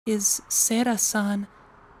Is Sera-san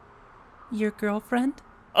your girlfriend?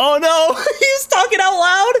 Oh no, he's talking out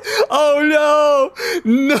loud. Oh no,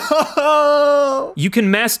 no. You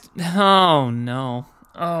can oh no.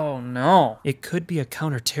 Oh no. It could be a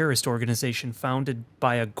counter-terrorist organization founded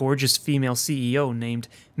by a gorgeous female CEO named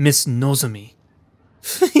Miss Nozomi.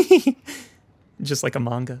 Just like a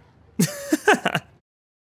manga.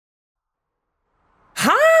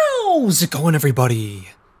 How's it going, everybody?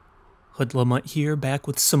 HoodlaMutt here, back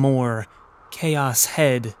with some more Chaos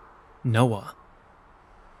Head Noah.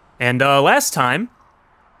 And last time,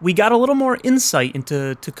 we got a little more insight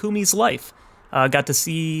into Takumi's life. Got to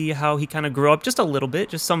see how he kind of grew up just a little bit,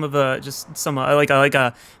 just some basically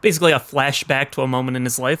a flashback to a moment in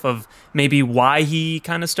his life of maybe why he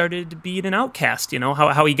kind of started being an outcast. You know,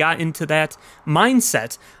 how he got into that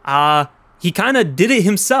mindset. He kind of did it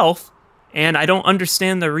himself, and I don't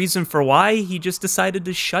understand the reason for why he just decided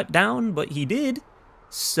to shut down, but he did.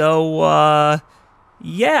 So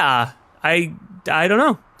yeah, I don't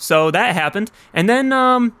know. So that happened, and then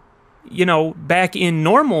you know, back in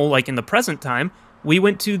normal, like in the present time, we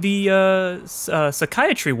went to the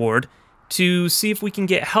psychiatry ward to see if we can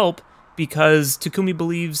get help because Takumi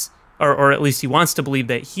believes, or at least he wants to believe,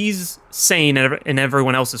 that he's sane and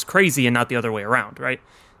everyone else is crazy and not the other way around, right?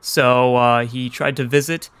 So he tried to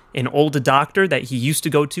visit an old doctor that he used to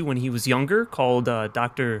go to when he was younger called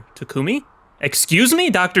Dr. Takumi. Excuse me,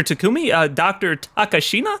 Dr. Takumi? Dr.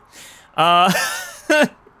 Takashina? I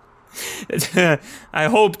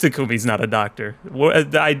hope Takumi's not a doctor.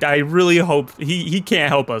 I really hope he can't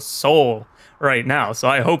help a soul right now. So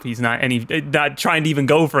I hope he's not trying to even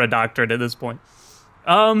go for a doctorate at this point.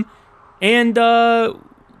 And Dr.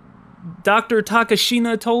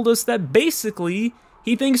 Takashina told us that basically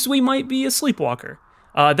he thinks we might be a sleepwalker.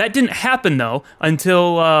 That didn't happen though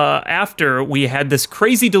until after we had this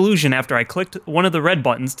crazy delusion after I clicked one of the red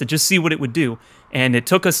buttons to just see what it would do, and it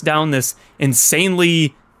took us down this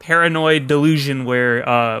insanely paranoid delusion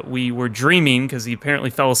where we were dreaming, because he apparently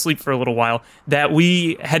fell asleep for a little while, that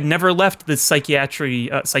we had never left the psychiatry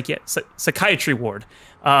ward.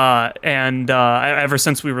 And ever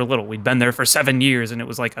since we were little, we'd been there for 7 years, and it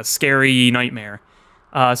was like a scary nightmare.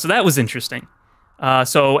 So that was interesting.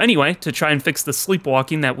 So anyway, to try and fix the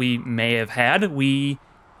sleepwalking that we may have had, we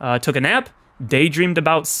took a nap, daydreamed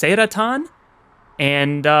about Seiratan,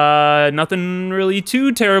 and nothing really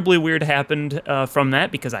too terribly weird happened from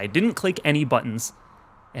that because I didn't click any buttons.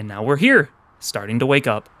 And now we're here, starting to wake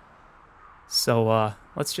up. So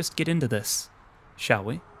let's just get into this, shall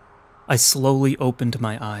we? I slowly opened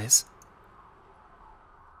my eyes.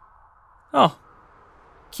 Oh,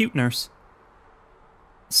 cute nurse.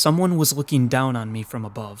 Someone was looking down on me from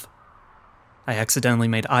above. I accidentally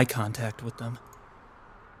made eye contact with them.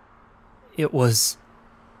 It was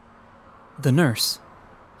the nurse,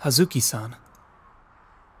 Hazuki-san.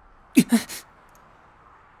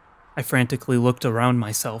 I frantically looked around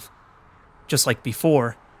myself. Just like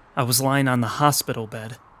before, I was lying on the hospital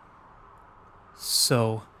bed.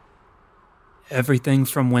 So, everything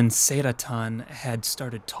from when Seiratan had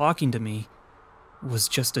started talking to me was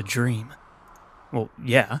just a dream. Well,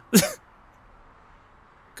 yeah.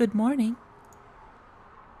 Good morning.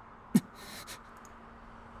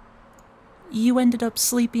 You ended up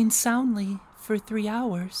sleeping soundly for 3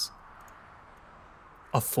 hours.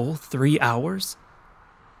 A full 3 hours?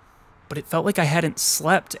 But it felt like I hadn't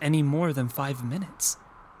slept any more than 5 minutes.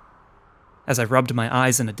 As I rubbed my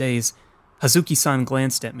eyes in a daze, Hazuki-san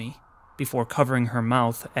glanced at me before covering her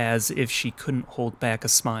mouth as if she couldn't hold back a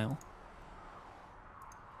smile.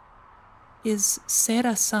 Is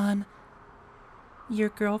Sera-san your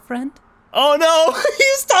girlfriend? Oh no,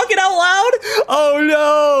 he's talking out loud.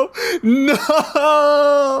 Oh no,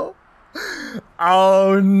 no.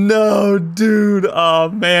 Oh no, dude. Oh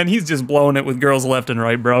man, he's just blowing it with girls left and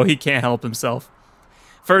right, bro. He can't help himself.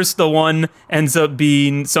 First, the one ends up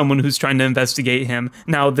being someone who's trying to investigate him.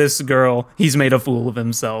 Now this girl, he's made a fool of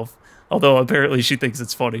himself. Although apparently she thinks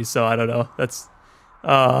it's funny, so I don't know. That's,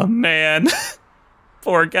 oh man.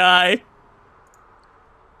 Poor guy.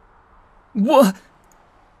 What?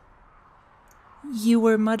 You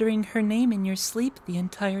were muttering her name in your sleep the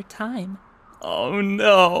entire time. Oh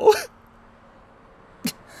no.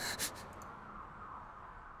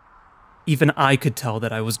 Even I could tell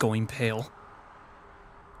that I was going pale.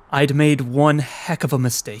 I'd made one heck of a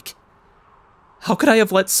mistake. How could I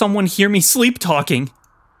have let someone hear me sleep talking?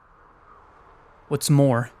 What's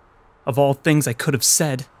more, of all things I could have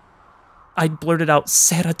said, I'd blurted out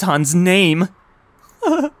Seratan's name.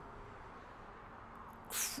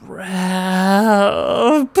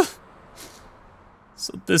 Crap.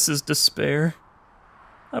 So this is despair.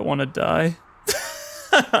 I want to die.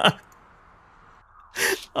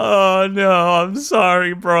 Oh no, I'm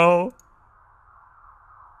sorry, bro.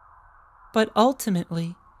 But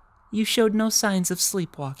ultimately, you showed no signs of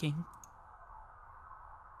sleepwalking.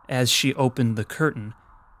 As she opened the curtain,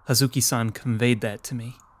 Hazuki-san conveyed that to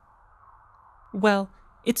me. Well,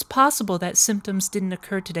 it's possible that symptoms didn't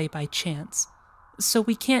occur today by chance, so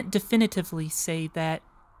we can't definitively say that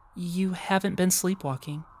you haven't been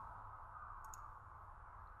sleepwalking.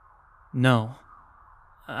 No,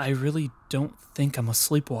 I really don't think I'm a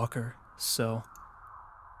sleepwalker, so...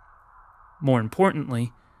 More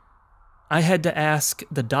importantly, I had to ask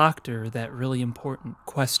the doctor that really important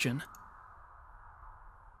question.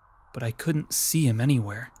 But I couldn't see him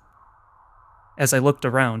anywhere. As I looked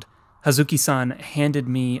around, Hazuki-san handed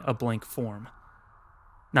me a blank form.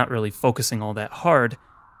 Not really focusing all that hard,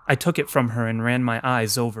 I took it from her and ran my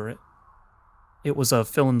eyes over it. It was a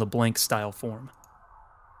fill-in-the-blank style form.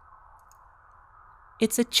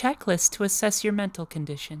 It's a checklist to assess your mental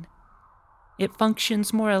condition. It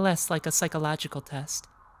functions more or less like a psychological test.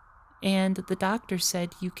 And the doctor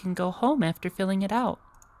said you can go home after filling it out.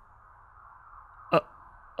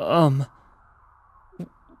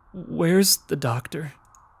 Where's the doctor?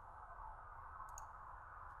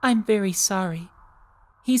 I'm very sorry.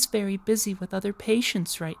 He's very busy with other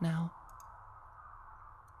patients right now.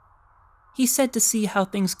 He said to see how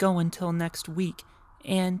things go until next week,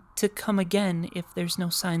 and to come again if there's no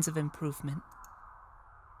signs of improvement.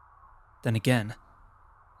 Then again,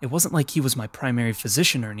 it wasn't like he was my primary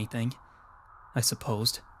physician or anything, I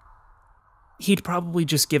supposed. He'd probably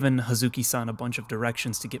just given Hazuki-san a bunch of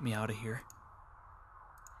directions to get me out of here.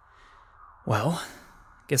 Well,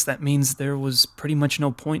 guess that means there was pretty much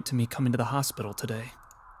no point to me coming to the hospital today.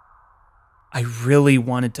 I really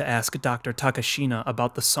wanted to ask Dr. Takashina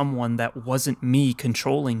about the someone that wasn't me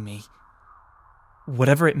controlling me.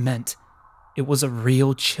 Whatever it meant, it was a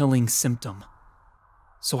real chilling symptom.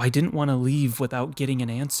 So I didn't want to leave without getting an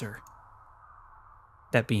answer.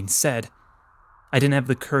 That being said, I didn't have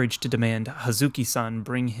the courage to demand Hazuki-san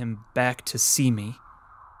bring him back to see me,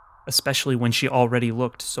 especially when she already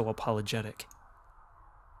looked so apologetic.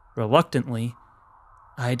 Reluctantly,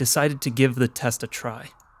 I decided to give the test a try.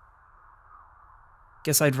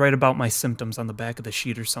 Guess I'd write about my symptoms on the back of the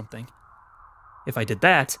sheet or something. If I did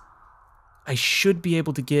that, I should be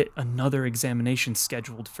able to get another examination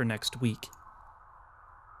scheduled for next week.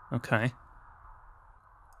 Okay.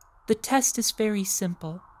 The test is very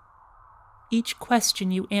simple. Each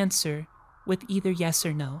question you answer with either yes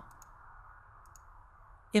or no.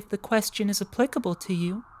 If the question is applicable to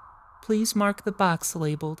you, please mark the box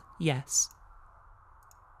labeled yes.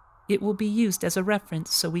 It will be used as a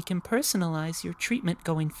reference so we can personalize your treatment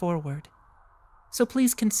going forward. So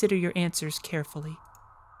please consider your answers carefully.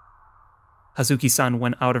 Hazuki-san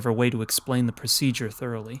went out of her way to explain the procedure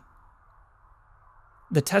thoroughly.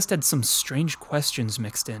 The test had some strange questions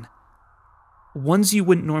mixed in. Ones you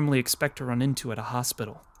wouldn't normally expect to run into at a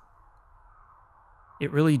hospital.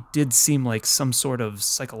 It really did seem like some sort of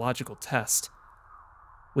psychological test.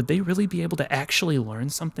 Would they really be able to actually learn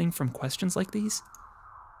something from questions like these?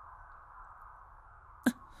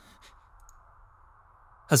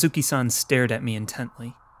 Hazuki-san stared at me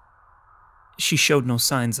intently. She showed no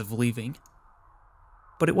signs of leaving.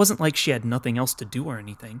 But it wasn't like she had nothing else to do or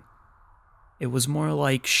anything. It was more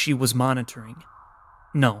like she was monitoring.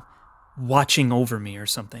 No, watching over me or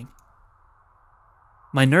something.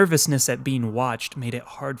 My nervousness at being watched made it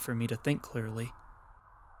hard for me to think clearly.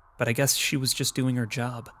 But I guess she was just doing her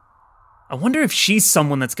job. I wonder if she's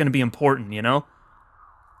someone that's going to be important, you know?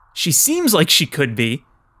 She seems like she could be.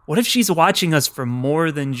 What if she's watching us for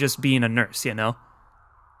more than just being a nurse, you know?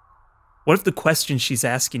 What if the question she's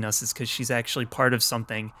asking us is because she's actually part of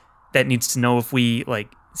something that needs to know if we,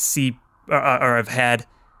 like, see or have had,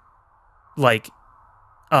 like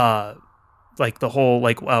the whole,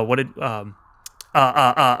 like, like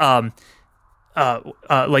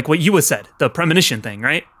what you said, the premonition thing,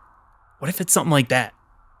 right? What if it's something like that?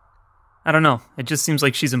 I don't know. It just seems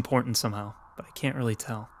like she's important somehow, but I can't really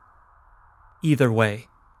tell. Either way,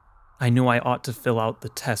 I knew I ought to fill out the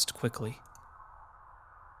test quickly.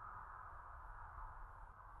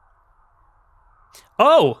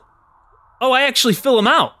 Oh, I actually fill them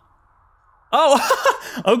out. Oh,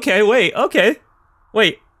 okay, wait.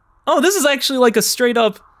 Oh, this is actually like a straight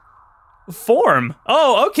up form.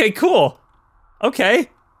 Oh, okay, cool. Okay.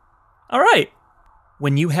 All right.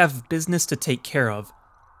 When you have business to take care of,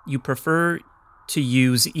 you prefer to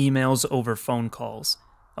use emails over phone calls.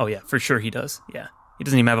 Oh yeah, for sure he does. Yeah, he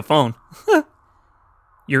doesn't even have a phone.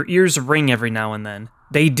 Your ears ring every now and then.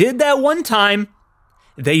 They did that one time.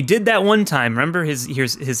 They did that one time. Remember, his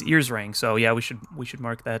ears rang. So yeah, we should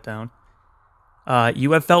mark that down.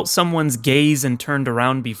 You have felt someone's gaze and turned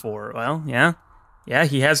around before. Well, yeah,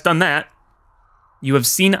 he has done that. You have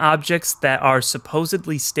seen objects that are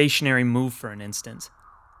supposedly stationary move for an instant.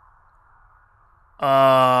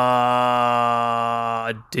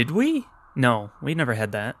 Did we? No, we never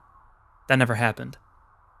had that. That never happened.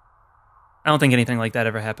 I don't think anything like that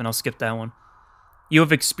ever happened. I'll skip that one. You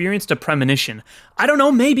have experienced a premonition. I don't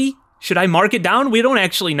know, maybe. Should I mark it down? We don't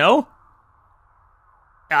actually know.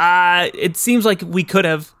 It seems like we could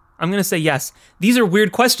have. I'm going to say yes. These are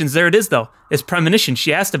weird questions. There it is, though. It's premonition.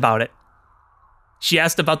 She asked about it. She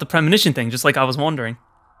asked about the premonition thing, just like I was wondering.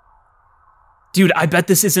 Dude, I bet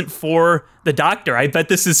this isn't for the doctor. I bet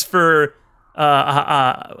this is for,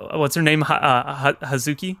 what's her name?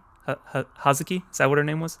 Hazuki? Hazuki? Is that what her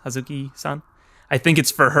name was? Hazuki-san? I think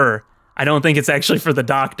it's for her. I don't think it's actually for the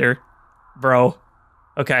doctor. Bro.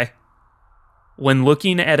 Okay. When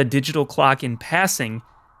looking at a digital clock in passing,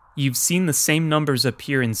 you've seen the same numbers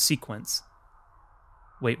appear in sequence.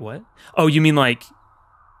 Wait, what? Oh, you mean like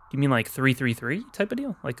 333 type of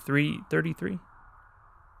deal? Like 333?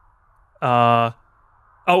 Oh,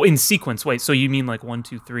 in sequence. Wait, so you mean like 1,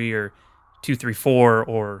 2, 3 or 2, 3, 4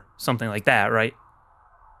 or something like that, right?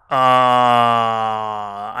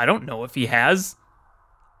 I don't know if he has.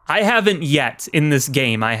 I haven't yet in this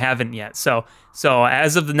game. I haven't yet. So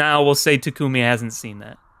as of now, we'll say Takumi hasn't seen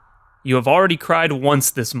that. You have already cried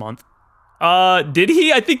once this month. Did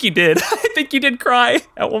he? I think he did. I think he did cry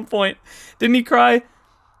at one point. Didn't he cry?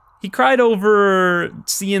 He cried over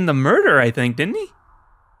seeing the murder, I think, didn't he?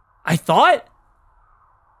 I thought?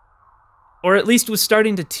 Or at least was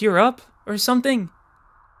starting to tear up or something.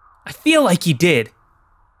 I feel like he did.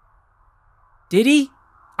 Did he?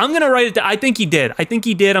 I'm going to write it down. I think he did.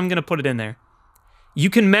 I'm going to put it in there. You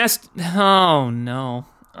can master... Oh, no.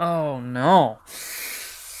 Oh, no.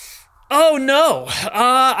 Oh, no.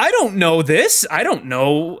 I don't know this. I don't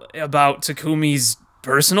know about Takumi's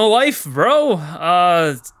personal life, bro.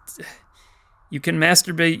 You can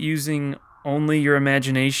masturbate using only your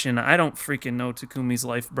imagination. I don't freaking know Takumi's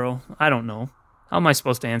life, bro. I don't know. How am I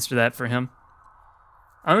supposed to answer that for him?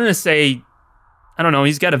 I'm going to say... I don't know.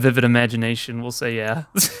 He's got a vivid imagination. We'll say yeah.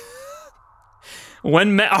 How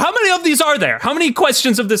many of these are there? How many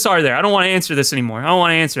questions of this are there? I don't want to answer this anymore. I don't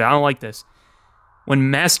want to answer it. I don't like this.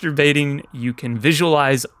 When masturbating, you can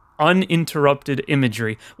visualize uninterrupted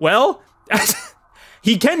imagery. Well,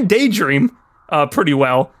 he can daydream pretty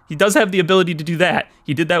well. He does have the ability to do that.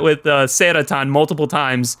 He did that with Seratan multiple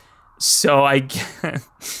times. So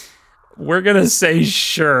we're gonna say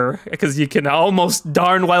sure, because you can almost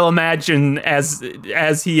darn well imagine as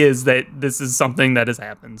he is that this is something that has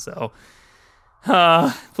happened. So,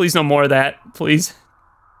 please no more of that. Please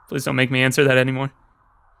don't make me answer that anymore.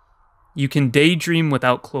 You can daydream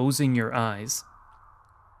without closing your eyes.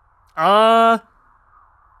 Well,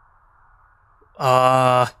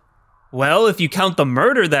 if you count the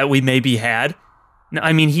murder that we maybe had,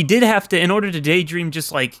 I mean, he did have to, in order to daydream,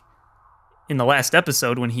 just like in the last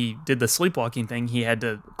episode when he did the sleepwalking thing, he had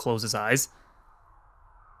to close his eyes.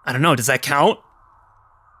 I don't know, does that count?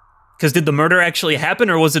 Because did the murder actually happen,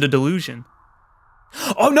 or was it a delusion?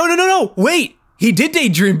 Oh, no, wait! He did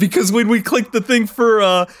daydream, because when we clicked the thing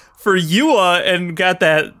for Yua and got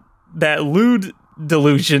that lewd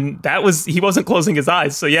delusion, he wasn't closing his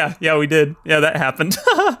eyes, so yeah, we did. Yeah, that happened.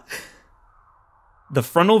 The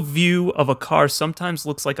frontal view of a car sometimes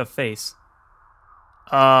looks like a face.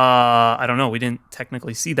 I don't know. We didn't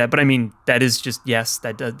technically see that, but I mean, that is just, yes,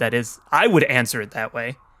 that is. I would answer it that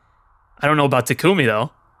way. I don't know about Takumi,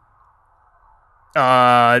 though.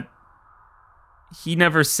 He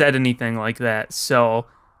never said anything like that, so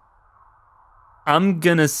I'm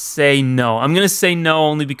gonna say no. I'm gonna say no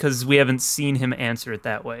only because we haven't seen him answer it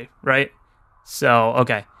that way, right? So,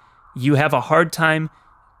 okay. You have a hard time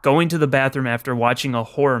going to the bathroom after watching a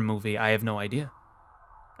horror movie. I have no idea.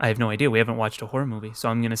 We haven't watched a horror movie, so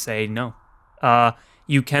I'm going to say no.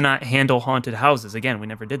 You cannot handle haunted houses. Again, we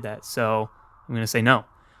never did that, so I'm going to say no.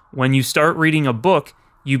 When you start reading a book,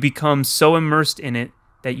 you become so immersed in it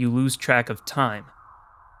that you lose track of time.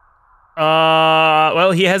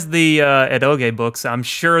 Well, he has the Edoge books. I'm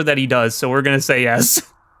sure that he does, so we're going to say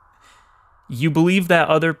yes. You believe that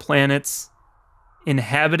other planets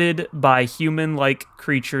inhabited by human-like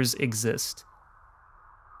creatures exist.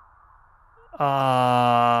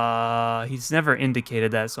 He's never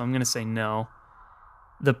indicated that, so I'm going to say no.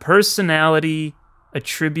 The personality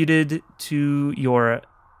attributed to your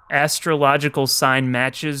astrological sign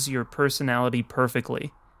matches your personality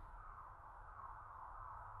perfectly.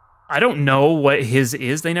 I don't know what his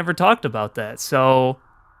is. They never talked about that. So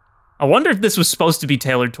I wonder if this was supposed to be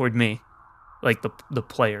tailored toward me. Like the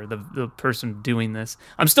player, the person doing this.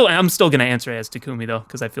 I'm still gonna answer it as Takumi though,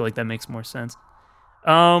 because I feel like that makes more sense.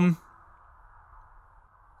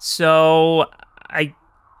 So I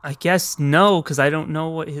guess no, because I don't know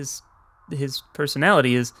what his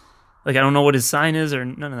personality is. Like I don't know what his sign is or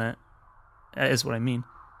none of that. That is what I mean.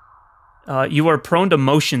 You are prone to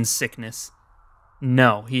motion sickness.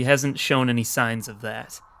 No, he hasn't shown any signs of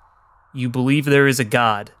that. You believe there is a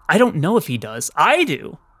God. I don't know if he does. I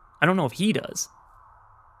do. I don't know if he does.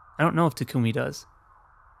 I don't know if Takumi does.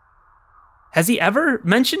 Has he ever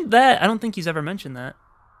mentioned that? I don't think he's ever mentioned that.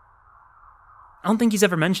 I don't think he's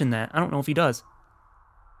ever mentioned that. I don't know if he does.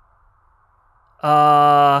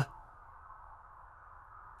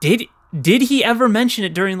 Did he ever mention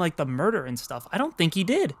it during like the murder and stuff? I don't think he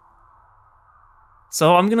did.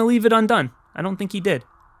 So I'm gonna leave it undone. I don't think he did.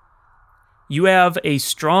 You have a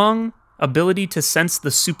strong ability to sense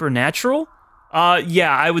the supernatural? Yeah,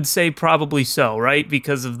 I would say probably so, right?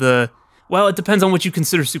 Because of well, it depends on what you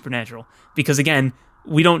consider supernatural. Because again,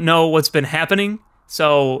 we don't know what's been happening.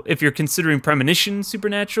 So if you're considering premonition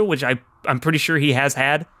supernatural, which I'm pretty sure he has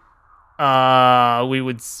had,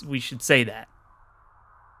 we should say that.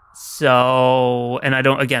 So, and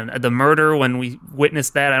again, the murder, when we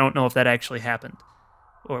witnessed that, I don't know if that actually happened.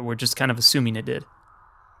 Or we're just kind of assuming it did.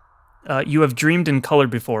 You have dreamed in color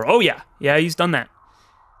before. Oh yeah, he's done that.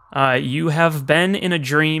 You have been in a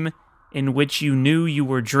dream in which you knew you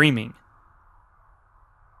were dreaming.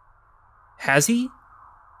 Has he?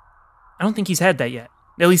 I don't think he's had that yet.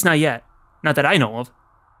 At least not yet. Not that I know of.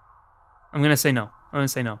 I'm going to say no.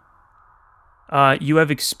 You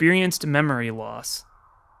have experienced memory loss.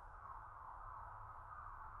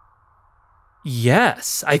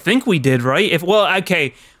 Yes, I think we did, right?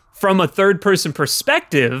 Okay, from a third-person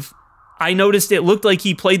perspective, I noticed it looked like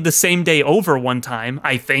he played the same day over one time,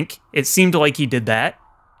 I think. It seemed like he did that,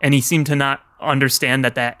 and he seemed to not understand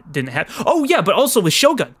that didn't happen. Oh, yeah, but also with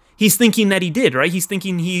Shogun, he's thinking that he did, right? He's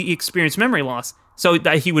thinking he experienced memory loss. So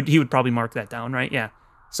he would probably mark that down, right? Yeah.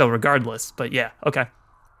 So regardless, but yeah, okay.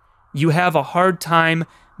 You have a hard time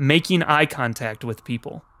making eye contact with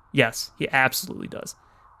people. Yes, he absolutely does.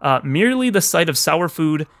 Merely the sight of sour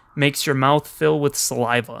food makes your mouth fill with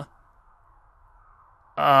saliva.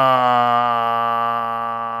 I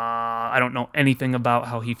don't know anything about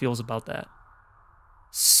how he feels about that.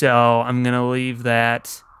 So I'm going to leave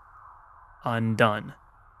that undone.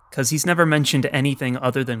 Because he's never mentioned anything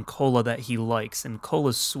other than cola that he likes, and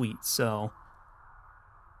cola's sweet, so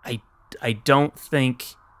I don't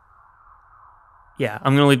think... Yeah,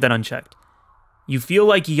 I'm going to leave that unchecked. You feel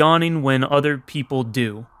like yawning when other people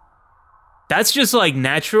do. That's just, like,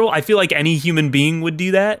 natural. I feel like any human being would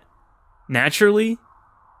do that naturally.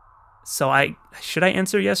 So should I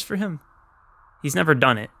answer yes for him? He's never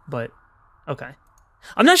done it, but okay.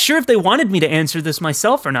 I'm not sure if they wanted me to answer this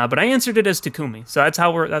myself or not, but I answered it as Takumi. So that's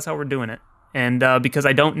how we're doing it. And because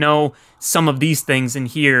I don't know some of these things in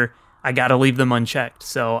here, I got to leave them unchecked.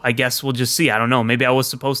 So I guess we'll just see. I don't know. Maybe I was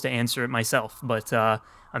supposed to answer it myself, but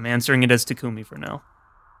I'm answering it as Takumi for now.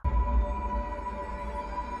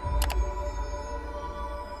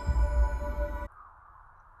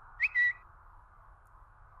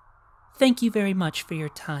 Thank you very much for your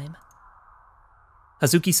time.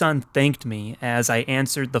 Hazuki-san thanked me as I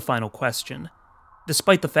answered the final question,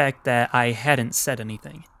 despite the fact that I hadn't said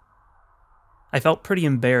anything. I felt pretty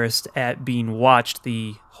embarrassed at being watched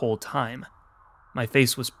the whole time. My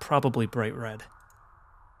face was probably bright red.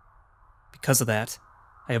 Because of that,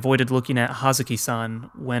 I avoided looking at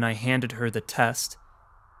Hazuki-san when I handed her the test.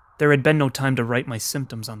 There had been no time to write my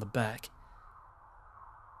symptoms on the back.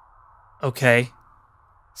 Okay.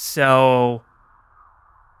 So,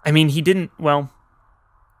 I mean, he didn't, well...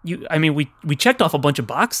 we checked off a bunch of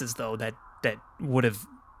boxes, though, that would have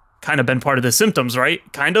kind of been part of the symptoms, right?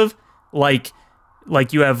 Kind of? Like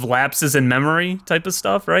you have lapses in memory type of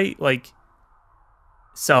stuff, right? Like,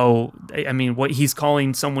 so, I mean, what he's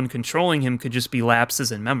calling someone controlling him could just be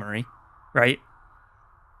lapses in memory, right?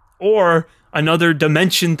 Or another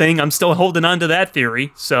dimension thing. I'm still holding on to that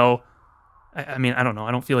theory, so... I mean, I don't know.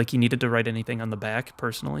 I don't feel like he needed to write anything on the back,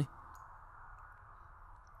 personally.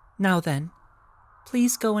 Now then,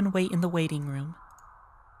 please go and wait in the waiting room.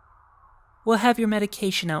 We'll have your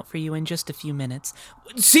medication out for you in just a few minutes.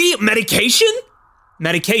 See? Medication?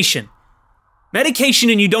 Medication,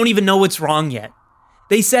 and you don't even know what's wrong yet.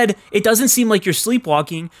 They said, it doesn't seem like you're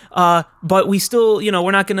sleepwalking, but we still,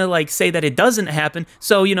 we're not gonna, like, say that it doesn't happen,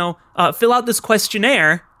 so, fill out this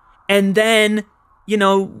questionnaire, and then...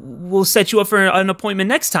 we'll set you up for an appointment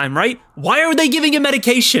next time, right? Why are they giving him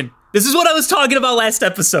medication? This is what I was talking about last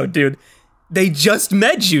episode, dude. They just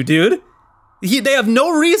med you, dude. They have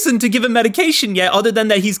no reason to give him medication yet, other than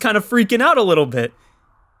that he's kind of freaking out a little bit.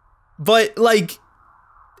 But, like,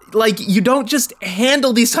 you don't just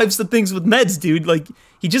handle these types of things with meds, dude. Like,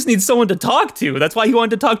 he just needs someone to talk to. That's why he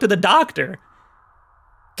wanted to talk to the doctor.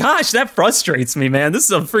 Gosh, that frustrates me, man. This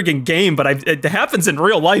is a freaking game, but it happens in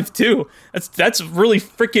real life, too. That's really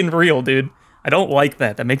freaking real, dude. I don't like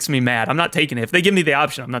that. That makes me mad. I'm not taking it. If they give me the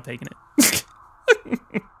option, I'm not taking it.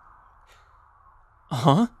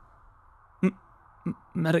 Huh?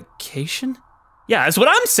 Medication? Yeah, that's what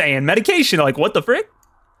I'm saying. Medication. Like, what the frick?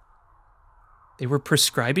 They were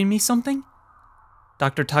prescribing me something?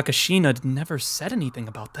 Dr. Takashina never said anything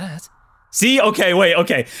about that. See? Okay, wait,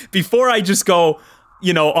 okay. Before I just go,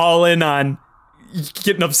 you know, all in on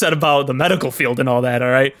getting upset about the medical field and all that, all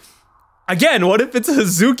right? Again, what if it's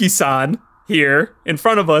Hazuki-san here in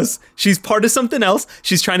front of us? She's part of something else.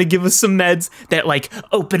 She's trying to give us some meds that, like,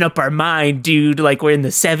 open up our mind, dude. Like, we're in the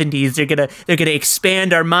 70s. They're gonna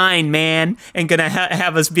expand our mind, man, and gonna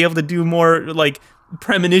have us be able to do more, like,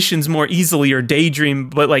 premonitions more easily, or daydream,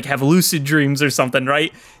 but like have lucid dreams or something,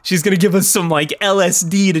 right? She's gonna give us some like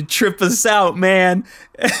LSD to trip us out, man.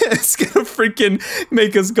 It's gonna freaking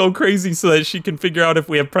make us go crazy so that she can figure out if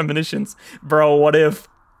we have premonitions. Bro, what if?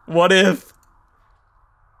 What if?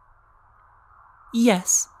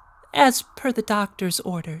 Yes, as per the doctor's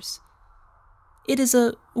orders. It is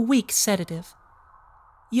a weak sedative.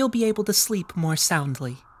 You'll be able to sleep more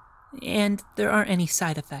soundly, and there aren't any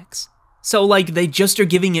side effects. So, like, they just are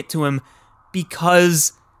giving it to him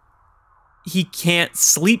because he can't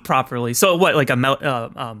sleep properly. So, what, like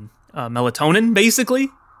melatonin, basically?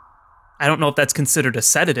 I don't know if that's considered a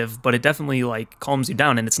sedative, but it definitely, like, calms you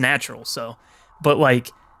down, and it's natural, so. But,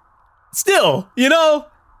 like, still, you know?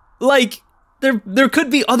 Like, there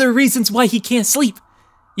could be other reasons why he can't sleep.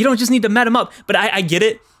 You don't just need to med him up. But I get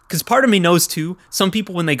it, because part of me knows, too, some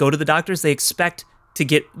people, when they go to the doctors, they expect to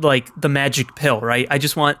get, like, the magic pill, right? I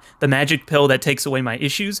just want the magic pill that takes away my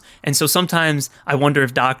issues. And so sometimes I wonder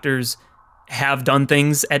if doctors have done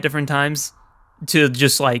things at different times to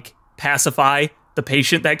just, like, pacify the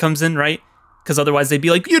patient that comes in, right? Because otherwise they'd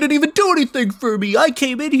be like, you didn't even do anything for me. I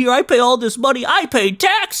came in here, I pay all this money, I pay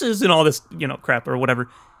taxes and all this, you know, crap or whatever.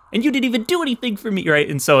 And you didn't even do anything for me, right?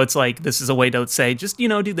 And so it's like, this is a way to say, just, you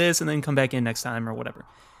know, do this and then come back in next time or whatever.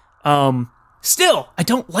 Still, I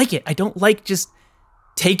don't like it. I don't like just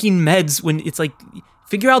taking meds when it's like,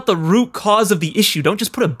 figure out the root cause of the issue. Don't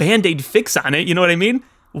just put a Band-Aid fix on it, you know what I mean?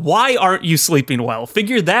 Why aren't you sleeping well?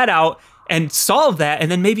 Figure that out and solve that,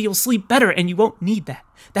 and then maybe you'll sleep better and you won't need that.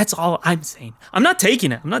 That's all I'm saying. I'm not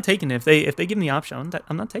taking it. I'm not taking it. If they give me the option,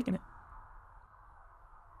 I'm not taking it.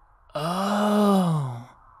 Oh.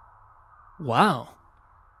 Wow.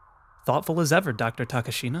 Thoughtful as ever, Dr.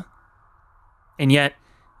 Takashina. And yet,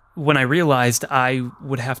 when I realized I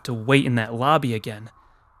would have to wait in that lobby again,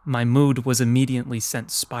 my mood was immediately sent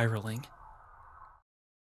spiraling.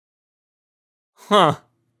 Huh.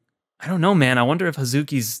 I don't know, man. I wonder if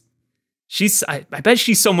Hazuki's... I bet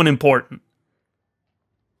she's someone important.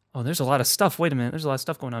 Oh, there's a lot of stuff. Wait a minute. There's a lot of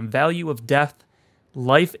stuff going on. Value of death.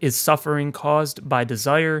 Life is suffering caused by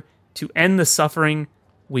desire. To end the suffering,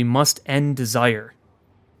 we must end desire.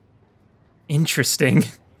 Interesting.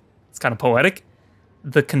 It's kind of poetic.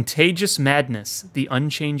 The contagious madness, the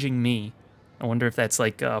unchanging me. I wonder if that's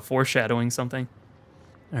like foreshadowing something.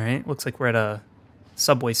 All right, looks like we're at a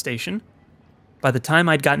subway station. By the time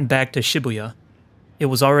I'd gotten back to Shibuya, it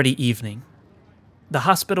was already evening. The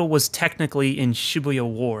hospital was technically in Shibuya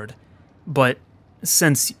Ward, but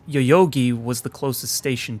since Yoyogi was the closest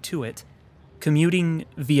station to it, commuting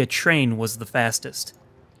via train was the fastest.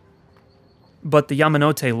 But the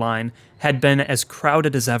Yamanote line had been as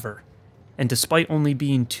crowded as ever, and despite only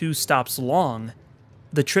being 2 stops long,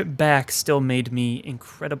 the trip back still made me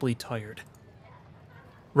incredibly tired.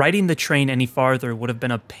 Riding the train any farther would have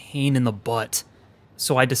been a pain in the butt,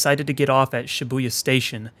 so I decided to get off at Shibuya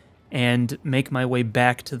Station and make my way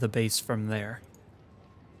back to the base from there.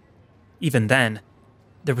 Even then,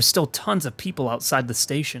 there were still tons of people outside the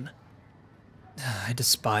station. I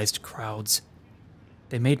despised crowds.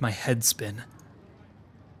 They made my head spin.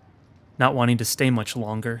 Not wanting to stay much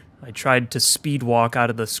longer, I tried to speed walk out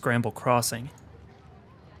of the scramble crossing.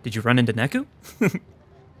 Did you run into Neku?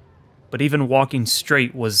 But even walking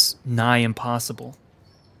straight was nigh impossible.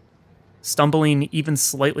 Stumbling even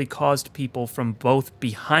slightly caused people from both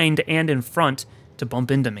behind and in front to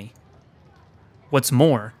bump into me. What's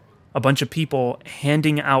more, a bunch of people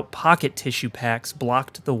handing out pocket tissue packs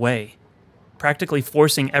blocked the way, practically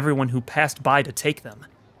forcing everyone who passed by to take them.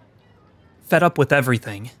 Fed up with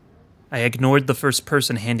everything, I ignored the first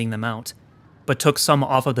person handing them out, but took some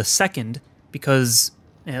off of the second because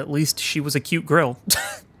at least she was a cute girl.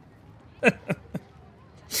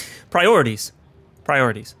 Priorities.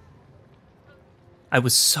 Priorities. I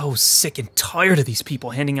was so sick and tired of these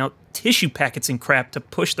people handing out tissue packets and crap to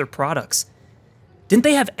push their products. Didn't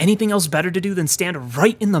they have anything else better to do than stand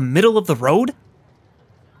right in the middle of the road?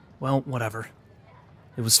 Well, whatever.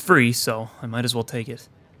 It was free, so I might as well take it.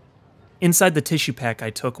 Inside the tissue pack I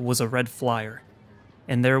took was a red flyer,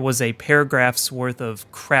 and there was a paragraph's worth of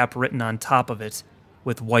crap written on top of it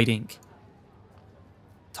with white ink.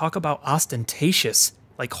 Talk about ostentatious.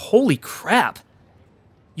 Like, holy crap.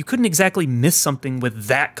 You couldn't exactly miss something with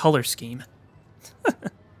that color scheme.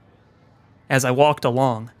 As I walked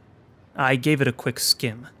along, I gave it a quick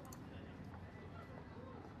skim.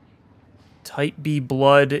 Type B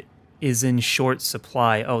blood is in short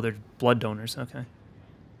supply. Oh, they're blood donors, okay.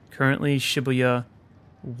 Currently, Shibuya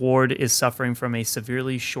Ward is suffering from a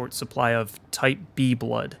severely short supply of Type B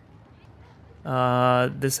blood.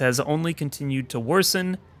 This has only continued to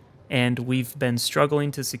worsen, and we've been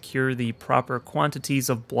struggling to secure the proper quantities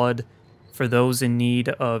of blood for those in need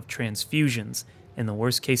of transfusions. In the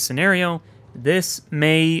worst-case scenario, this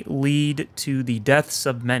may lead to the deaths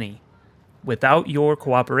of many. Without your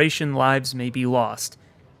cooperation, lives may be lost.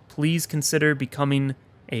 Please consider becoming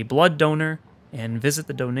a blood donor and visit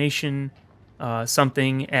the donation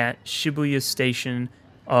something at Shibuya Station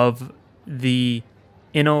of the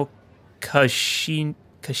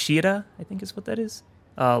Kashira, I think is what that is,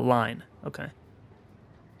 line. Okay.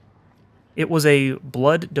 It was a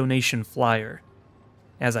blood donation flyer.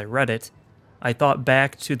 As I read it, I thought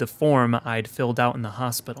back to the form I'd filled out in the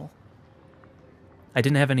hospital. I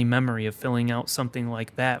didn't have any memory of filling out something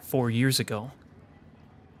like that 4 years ago.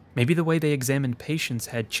 Maybe the way they examined patients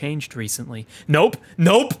had changed recently. Nope,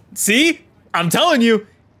 nope, see? I'm telling you.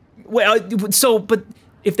 Well, but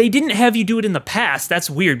if they didn't have you do it in the past, that's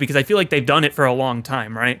weird because I feel like they've done it for a long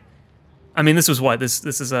time, right? I mean, this was what? This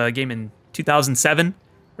is a game in 2007,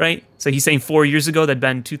 right? So he's saying 4 years ago, that'd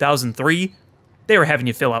been 2003. They were having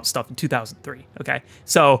you fill out stuff in 2003, okay?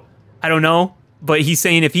 So, I don't know, but he's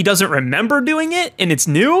saying if he doesn't remember doing it and it's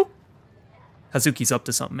new, Hazuki's up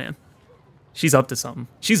to something, man. She's up to something.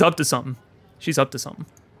 She's up to something. She's up to something.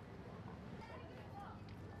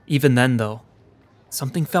 Even then, though,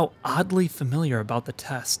 something felt oddly familiar about the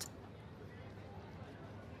test.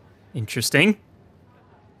 Interesting.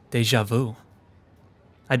 Deja vu.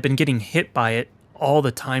 I'd been getting hit by it all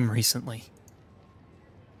the time recently.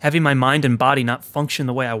 Having my mind and body not function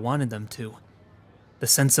the way I wanted them to. The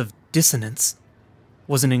sense of dissonance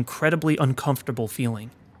was an incredibly uncomfortable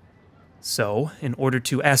feeling. So, in order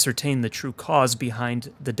to ascertain the true cause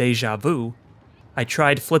behind the deja vu, I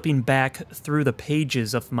tried flipping back through the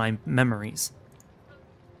pages of my memories.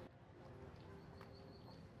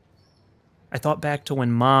 I thought back to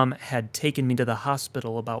when Mom had taken me to the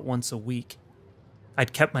hospital about once a week.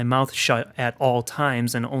 I'd kept my mouth shut at all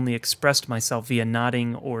times and only expressed myself via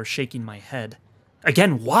nodding or shaking my head.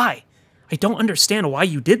 Again, why? I don't understand why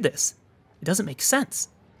you did this. It doesn't make sense.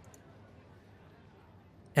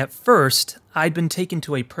 At first, I'd been taken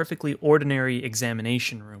to a perfectly ordinary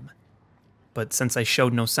examination room. But since I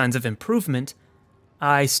showed no signs of improvement,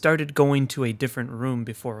 I started going to a different room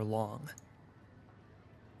before long.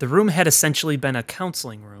 The room had essentially been a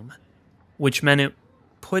counseling room, which meant it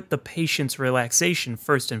put the patient's relaxation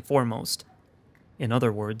first and foremost. In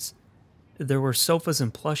other words, there were sofas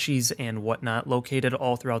and plushies and whatnot located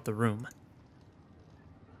all throughout the room.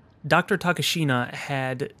 Dr. Takashina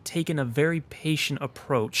had taken a very patient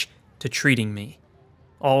approach to treating me,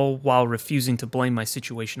 all while refusing to blame my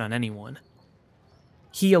situation on anyone.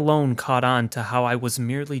 He alone caught on to how I was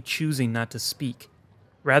merely choosing not to speak,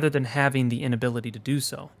 rather than having the inability to do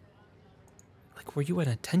so. Like, were you an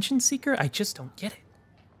attention seeker? I just don't get it.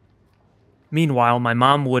 Meanwhile, my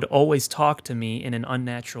mom would always talk to me in an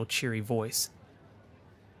unnatural, cheery voice.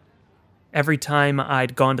 Every time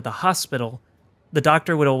I'd gone to the hospital, the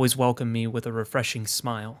doctor would always welcome me with a refreshing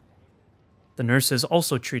smile. The nurses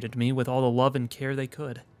also treated me with all the love and care they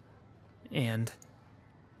could. And...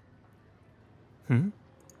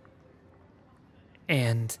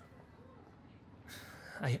 And...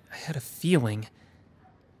 I had a feeling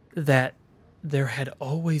that there had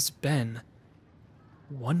always been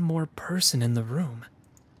one more person in the room.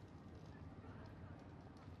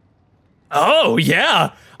 Oh,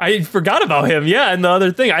 yeah! I forgot about him, yeah, and the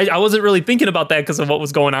other thing. I wasn't really thinking about that because of what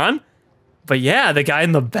was going on. But yeah, the guy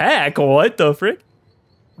in the back, what the frick?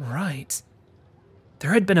 Right.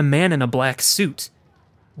 There had been a man in a black suit.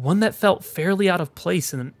 One that felt fairly out of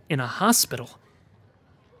place in a hospital.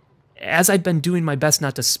 As I'd been doing my best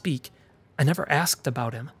not to speak, I never asked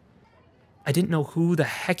about him. I didn't know who the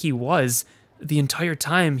heck he was the entire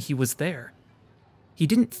time he was there. He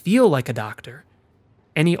didn't feel like a doctor,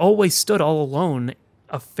 and he always stood all alone,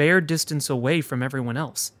 a fair distance away from everyone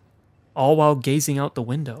else, all while gazing out the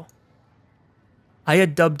window. I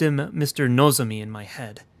had dubbed him Mr. Nozomi in my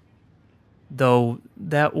head, though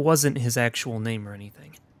that wasn't his actual name or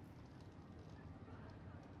anything.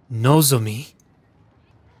 Nozomi.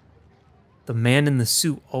 The man in the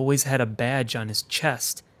suit always had a badge on his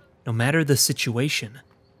chest, no matter the situation.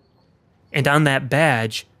 And on that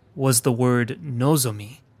badge was the word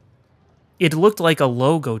Nozomi. It looked like a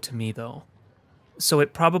logo to me, though, so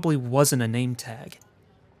it probably wasn't a name tag.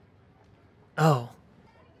 Oh,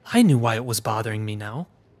 I knew why it was bothering me now.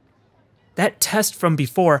 That test from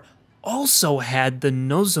before also had the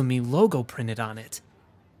Nozomi logo printed on it.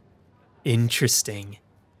 Interesting.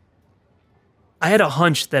 I had a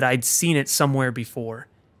hunch that I'd seen it somewhere before,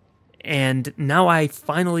 and now I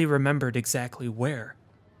finally remembered exactly where.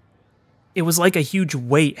 It was like a huge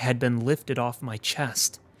weight had been lifted off my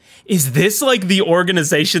chest. Is this like the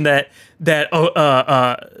organization that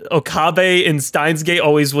Okabe in Steins Gate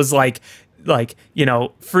always was like, you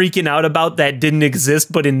know, freaking out about that didn't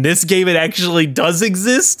exist, but in this game it actually does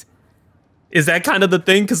exist? Is that kind of the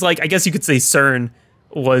thing? Because, like, I guess you could say CERN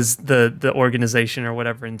was the organization or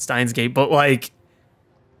whatever in Steins Gate, but like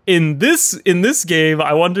in this game,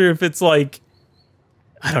 I wonder if it's like,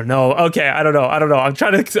 I don't know. Okay, I don't know. I'm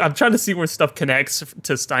trying to see where stuff connects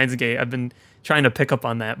to Steins Gate. I've been trying to pick up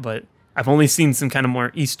on that, but I've only seen some kind of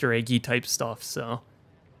more Easter eggy type stuff, so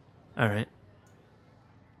all right.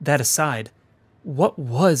 That aside, what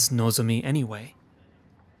was Nozomi anyway?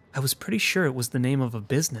 I was pretty sure it was the name of a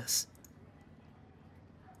business.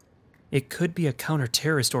 It could be a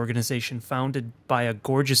counter-terrorist organization founded by a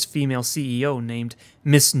gorgeous female CEO named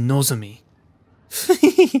Miss Nozomi.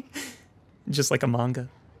 Just like a manga.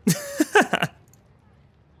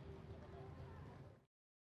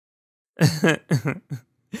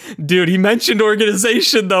 Dude, he mentioned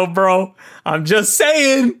organization though, bro. I'm just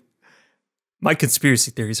saying. My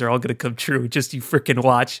conspiracy theories are all gonna come true. Just you freaking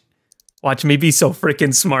watch. Watch me be so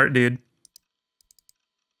freaking smart, dude.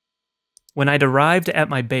 When I'd arrived at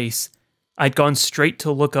my base, I'd gone straight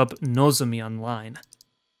to look up Nozomi online.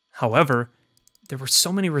 However, there were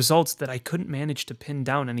so many results that I couldn't manage to pin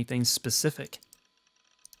down anything specific.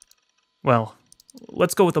 Well,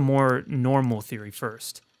 let's go with a more normal theory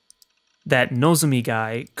first. That Nozomi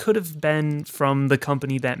guy could have been from the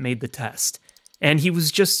company that made the test, and he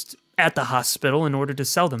was just at the hospital in order to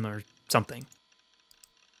sell them or something.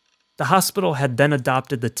 The hospital had then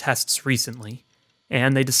adopted the tests recently,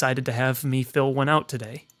 and they decided to have me fill one out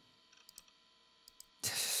today.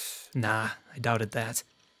 Nah, I doubted that.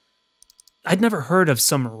 I'd never heard of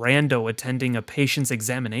some rando attending a patient's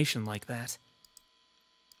examination like that.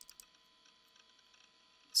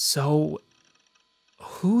 So,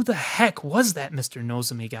 who the heck was that Mr.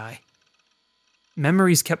 Nozomi guy?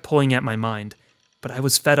 Memories kept pulling at my mind, but I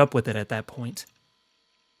was fed up with it at that point.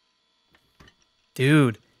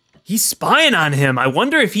 Dude, he's spying on him. I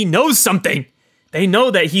wonder if he knows something. They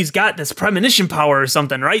know that he's got this premonition power or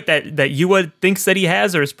something, right? That Yua thinks that he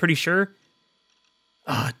has or is pretty sure.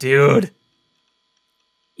 Ah, dude.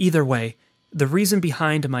 Either way, the reason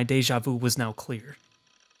behind my deja vu was now clear.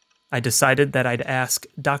 I decided that I'd ask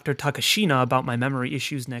Dr. Takashina about my memory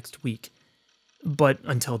issues next week. But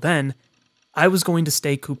until then, I was going to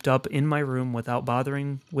stay cooped up in my room without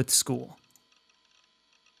bothering with school.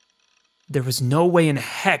 There was no way in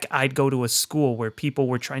heck I'd go to a school where people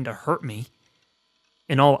were trying to hurt me.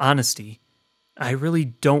 In all honesty, I really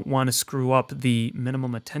don't want to screw up the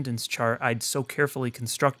minimum attendance chart I'd so carefully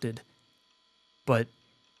constructed. But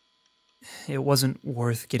it wasn't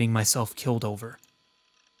worth getting myself killed over.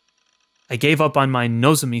 I gave up on my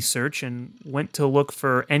Nozomi search and went to look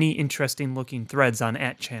for any interesting looking threads on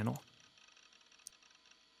 @channel.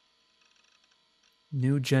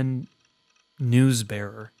 New Gen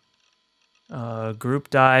Newsbearer. Group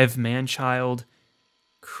Dive, Manchild,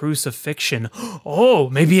 Crucifixion. Oh,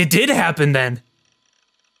 maybe it did happen then.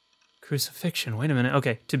 Crucifixion, wait a minute.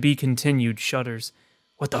 Okay, to be continued, Shutters.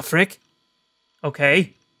 What the frick?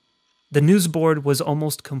 Okay. The news board was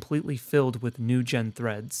almost completely filled with new gen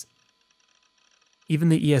threads. Even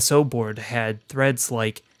the ESO board had threads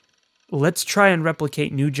like, let's try and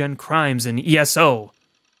replicate new gen crimes in ESO.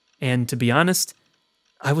 And to be honest,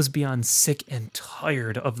 I was beyond sick and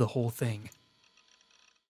tired of the whole thing.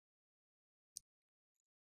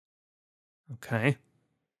 Okay.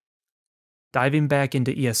 Diving back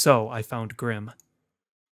into ESO, I found Grim.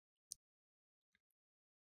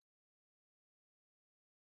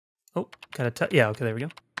 Oh, gotta yeah, okay, there we go.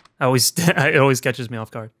 It always catches me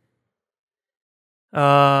off guard.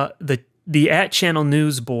 The @ channel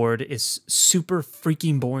news board is super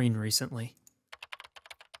freaking boring recently.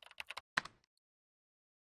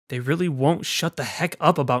 They really won't shut the heck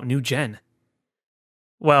up about new gen.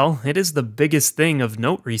 Well, it is the biggest thing of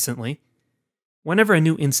note recently. Whenever a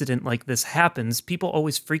new incident like this happens, people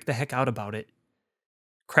always freak the heck out about it.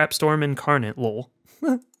 Crapstorm incarnate, lol.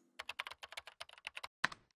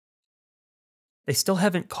 They still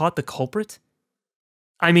haven't caught the culprit?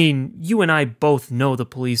 I mean, you and I both know the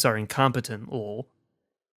police are incompetent, lol.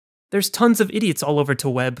 There's tons of idiots all over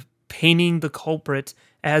TheWeb painting the culprit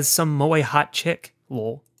as some moe hot chick,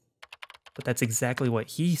 lol. But that's exactly what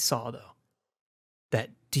he saw, though. That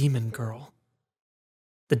demon girl.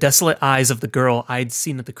 The desolate eyes of the girl I'd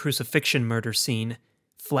seen at the crucifixion murder scene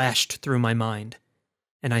flashed through my mind,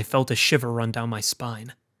 and I felt a shiver run down my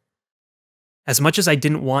spine. As much as I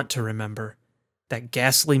didn't want to remember, that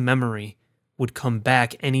ghastly memory would come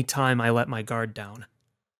back any time I let my guard down.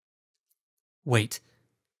 Wait,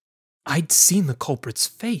 I'd seen the culprit's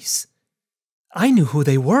face. I knew who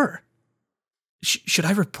they were. Should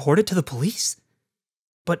I report it to the police?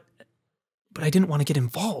 But I didn't want to get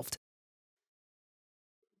involved.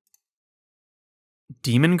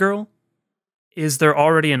 Demon Girl? Is there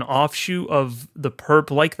already an offshoot of the perp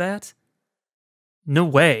like that? No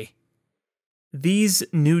way. These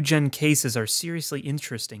new gen cases are seriously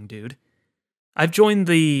interesting, dude. I've joined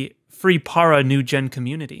the Free Para new gen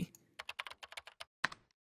community.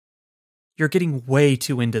 You're getting way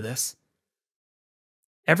too into this.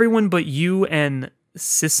 Everyone but you and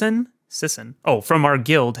Sisson? Oh, from our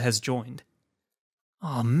guild has joined.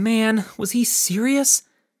 Oh man, was he serious?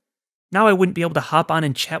 Now I wouldn't be able to hop on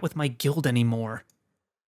and chat with my guild anymore.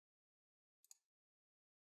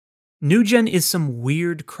 New gen is some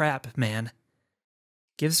weird crap, man.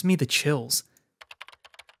 Gives me the chills.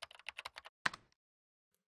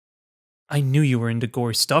 I knew you were into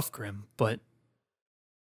gory stuff, Grim, but...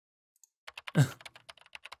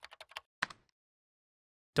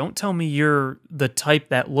 Don't tell me you're the type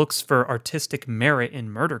that looks for artistic merit in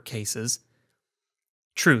murder cases.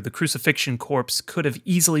 True, the crucifixion corpse could have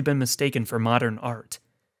easily been mistaken for modern art.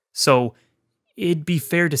 So, it'd be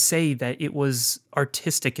fair to say that it was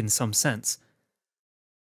artistic in some sense.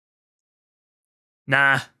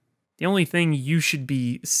 Nah, the only thing you should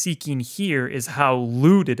be seeking here is how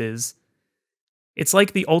lewd it is. It's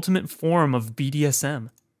like the ultimate form of BDSM.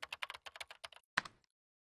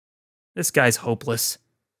 This guy's hopeless.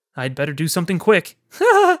 I'd better do something quick.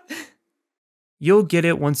 You'll get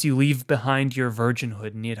it once you leave behind your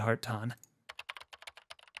virginhood, Nidhartan.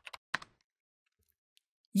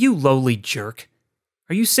 You lowly jerk.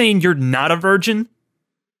 Are you saying you're not a virgin?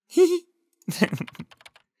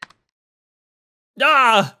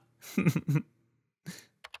 Ah!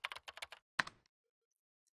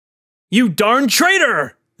 You darn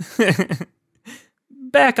traitor!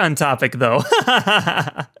 Back on topic, though.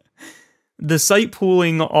 The site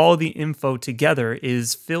pooling all the info together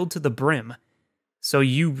is filled to the brim, so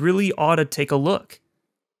you really ought to take a look.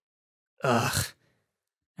 Ugh,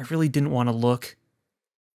 I really didn't want to look.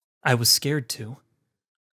 I was scared to.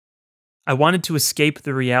 I wanted to escape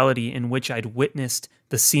the reality in which I'd witnessed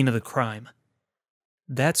the scene of the crime.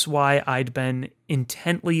 That's why I'd been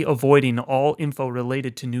intently avoiding all info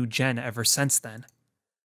related to New Gen ever since then.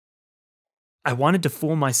 I wanted to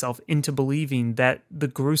fool myself into believing that the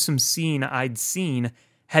gruesome scene I'd seen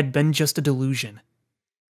had been just a delusion.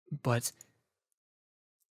 But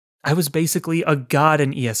I was basically a god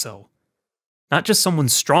in ESO. Not just someone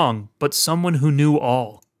strong, but someone who knew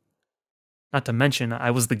all. Not to mention,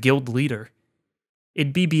 I was the guild leader.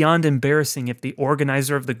 It'd be beyond embarrassing if the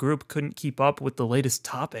organizer of the group couldn't keep up with the latest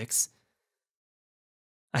topics.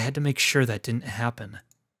 I had to make sure that didn't happen.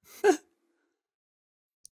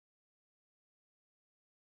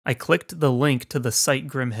 I clicked the link to the site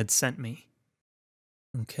Grim had sent me.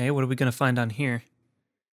 Okay, what are we going to find on here?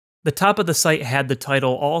 The top of the site had the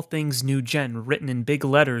title All Things New Gen written in big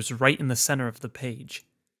letters right in the center of the page.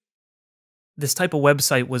 This type of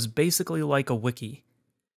website was basically like a wiki.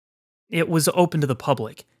 It was open to the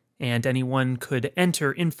public, and anyone could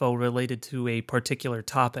enter info related to a particular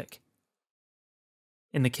topic.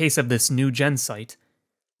 In the case of this New Gen site,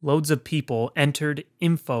 loads of people entered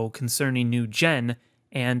info concerning New Gen,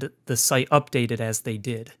 and the site updated as they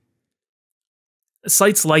did.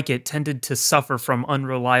 Sites like it tended to suffer from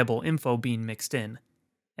unreliable info being mixed in,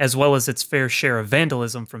 as well as its fair share of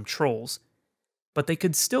vandalism from trolls, but they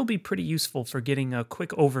could still be pretty useful for getting a quick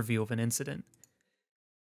overview of an incident.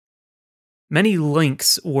 Many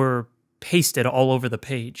links were pasted all over the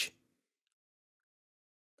page.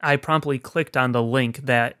 I promptly clicked on the link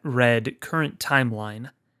that read Current Timeline.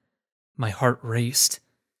 My heart raced.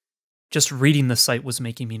 Just reading the site was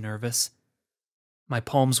making me nervous. My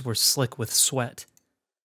palms were slick with sweat.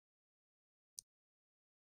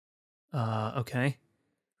 Okay.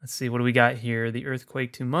 Let's see, what do we got here? The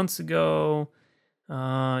earthquake 2 months ago.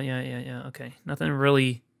 Yeah. Okay. Nothing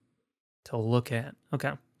really to look at.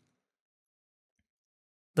 Okay.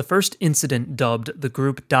 The first incident, dubbed the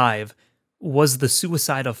Group Dive, was the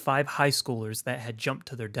suicide of 5 high schoolers that had jumped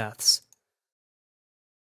to their deaths.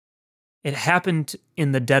 It happened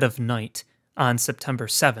in the dead of night on September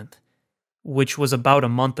 7th, which was about a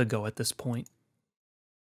month ago at this point.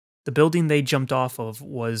 The building they jumped off of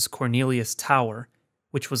was Cornelius Tower,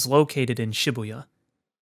 which was located in Shibuya.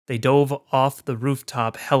 They dove off the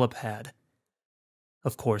rooftop helipad.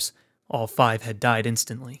 Of course, all 5 had died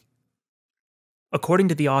instantly. According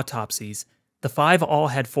to the autopsies, the 5 all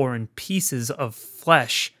had foreign pieces of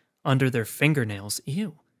flesh under their fingernails,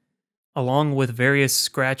 ew, along with various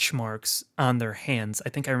scratch marks on their hands. I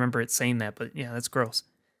think I remember it saying that, but yeah, that's gross.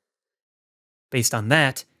 Based on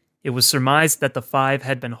that, it was surmised that the 5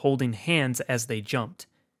 had been holding hands as they jumped,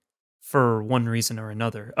 for one reason or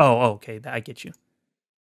another. Oh, okay, I get you.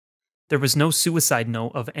 There was no suicide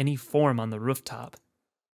note of any form on the rooftop.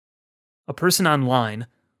 A person online,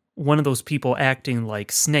 one of those people acting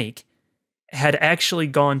like Snake, had actually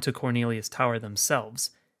gone to Cornelius Tower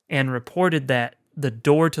themselves and reported that the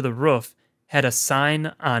door to the roof had a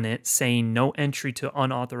sign on it saying no entry to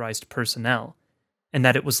unauthorized personnel, and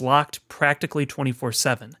that it was locked practically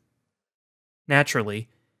 24/7. Naturally,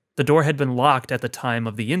 the door had been locked at the time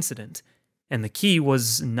of the incident, and the key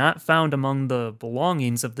was not found among the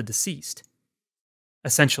belongings of the deceased.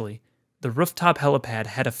 Essentially, the rooftop helipad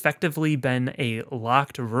had effectively been a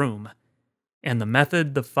locked room, and the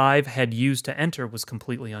method the 5 had used to enter was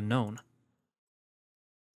completely unknown.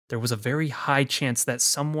 There was a very high chance that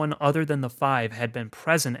someone other than the 5 had been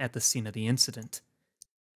present at the scene of the incident.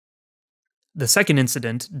 The second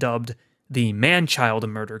incident, dubbed the man-child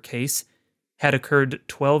murder case, had occurred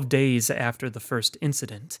 12 days after the first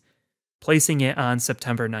incident, placing it on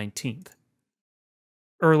September 19th.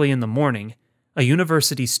 Early in the morning, a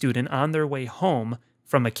university student on their way home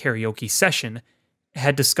from a karaoke session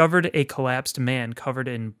had discovered a collapsed man covered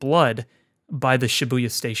in blood by the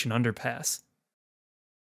Shibuya Station underpass.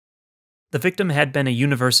 The victim had been a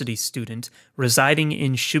university student residing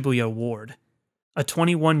in Shibuya Ward, a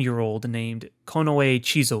 21-year-old named Konoe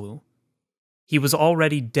Chizou. He was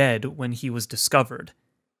already dead when he was discovered,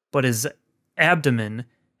 but his abdomen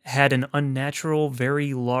had an unnatural,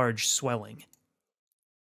 very large swelling.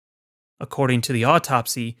 According to the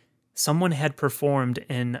autopsy, someone had performed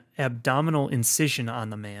an abdominal incision on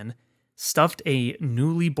the man, stuffed a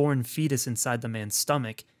newly born fetus inside the man's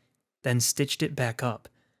stomach, then stitched it back up.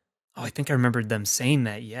 Oh, I think I remembered them saying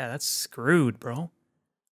that. Yeah, that's screwed, bro.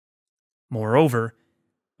 Moreover,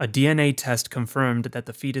 a DNA test confirmed that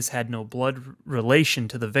the fetus had no blood relation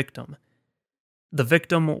to the victim. The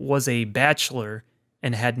victim was a bachelor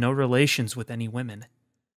and had no relations with any women.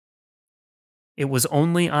 It was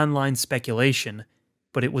only online speculation,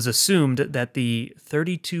 but it was assumed that the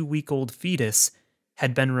 32-week-old fetus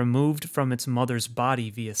had been removed from its mother's body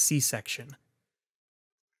via C-section.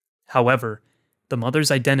 However, the mother's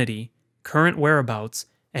identity, current whereabouts,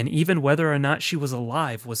 and even whether or not she was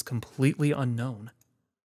alive was completely unknown.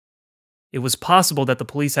 It was possible that the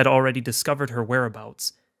police had already discovered her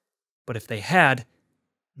whereabouts, but if they had,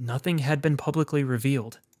 nothing had been publicly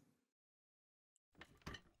revealed.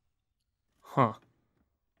 Huh.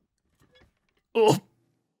 Oh.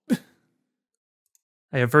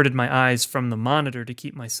 I averted my eyes from the monitor to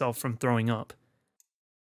keep myself from throwing up.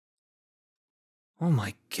 Oh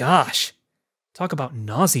my gosh. Talk about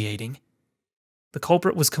nauseating. The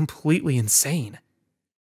culprit was completely insane.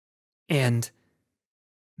 And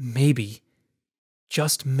maybe,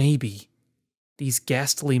 just maybe, these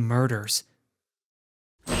ghastly murders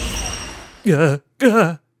had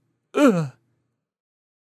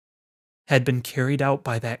been carried out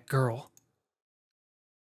by that girl.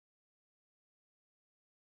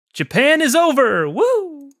 Japan is over!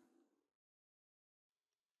 Woo!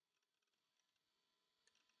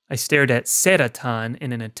 I stared at Seratan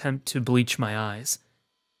in an attempt to bleach my eyes.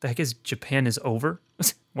 The heck is Japan is over?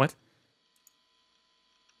 What?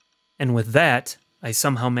 And with that, I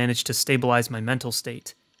somehow managed to stabilize my mental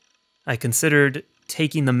state. I considered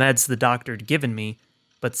taking the meds the doctor had given me,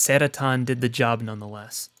 but Seratan did the job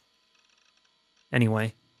nonetheless.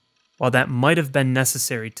 Anyway, while that might have been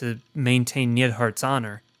necessary to maintain Nidhart's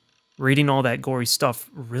honor, reading all that gory stuff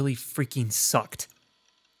really freaking sucked.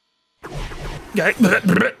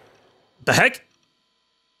 The heck?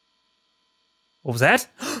 What was that?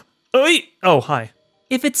 Oi! Oh, hi.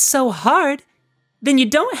 If it's so hard, then you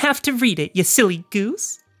don't have to read it, you silly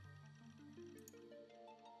goose.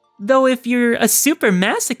 Though if you're a super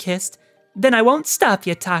masochist, then I won't stop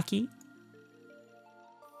you, Taki.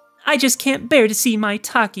 I just can't bear to see my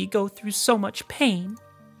Taki go through so much pain.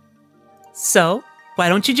 So, why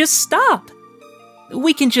don't you just stop?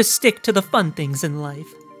 We can just stick to the fun things in life.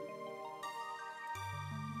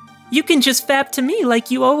 You can just fap to me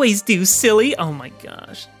like you always do, silly. Oh my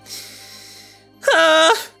gosh.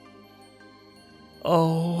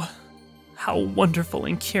 Oh, how wonderful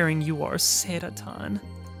and caring you are, Seratan.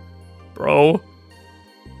 Bro.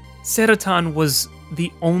 Seratan was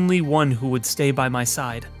the only one who would stay by my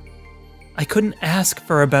side. I couldn't ask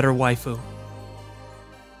for a better waifu.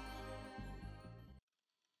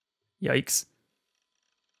 Yikes.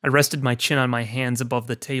 I rested my chin on my hands above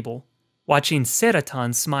the table, watching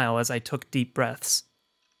Seratan smile as I took deep breaths.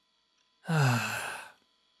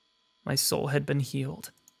 My soul had been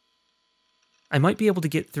healed. I might be able to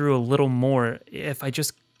get through a little more if I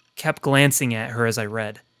just kept glancing at her as I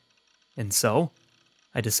read. And so,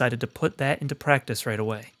 I decided to put that into practice right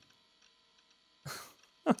away.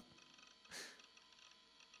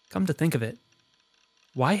 Come to think of it,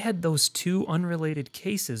 why had those two unrelated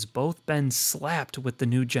cases both been slapped with the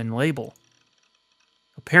new gen label?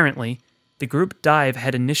 Apparently, the group dive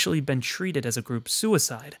had initially been treated as a group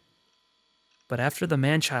suicide. But after the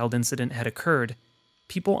man-child incident had occurred,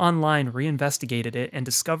 people online reinvestigated it and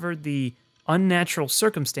discovered the unnatural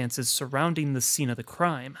circumstances surrounding the scene of the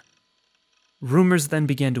crime. Rumors then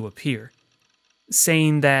began to appear,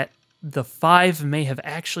 saying that the 5 may have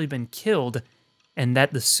actually been killed and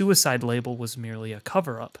that the suicide label was merely a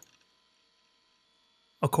cover-up.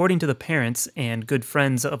 According to the parents and good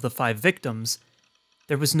friends of the 5 victims,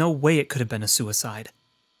 there was no way it could have been a suicide.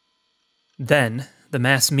 Then, the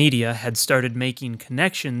mass media had started making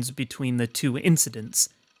connections between the 2 incidents,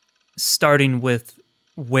 starting with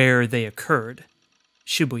where they occurred,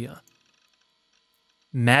 Shibuya.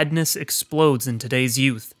 Madness explodes in today's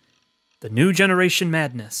youth. The new generation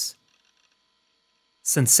madness.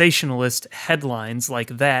 Sensationalist headlines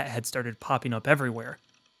like that had started popping up everywhere,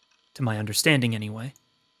 to my understanding anyway.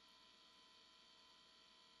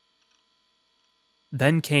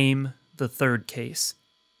 Then came the 3rd case,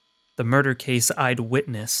 the murder case I'd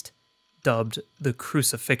witnessed, dubbed the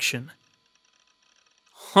crucifixion.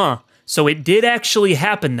 Huh, so it did actually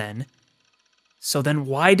happen then. So then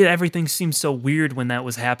why did everything seem so weird when that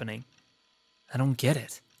was happening? I don't get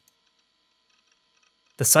it.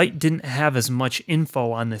 The site didn't have as much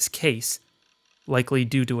info on this case, likely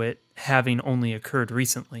due to it having only occurred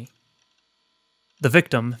recently. The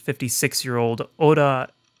victim, 56-year-old Oda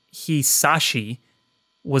Hisashi,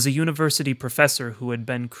 was a university professor who had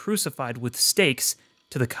been crucified with stakes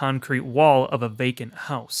to the concrete wall of a vacant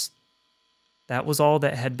house. That was all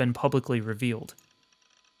that had been publicly revealed.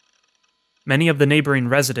 Many of the neighboring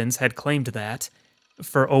residents had claimed that,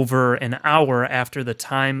 for over an hour after the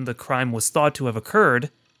time the crime was thought to have occurred,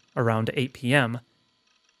 around 8 p.m.,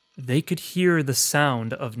 they could hear the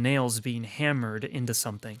sound of nails being hammered into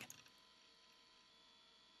something.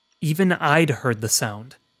 Even I'd heard the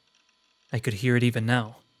sound. I could hear it even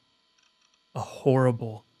now. A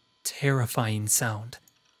horrible, terrifying sound.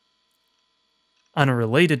 On a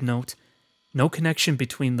related note, no connection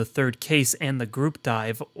between the 3rd case and the group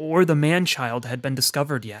dive or the man-child had been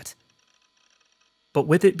discovered yet. But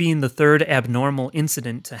with it being the 3rd abnormal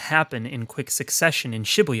incident to happen in quick succession in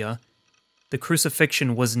Shibuya, the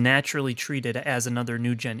crucifixion was naturally treated as another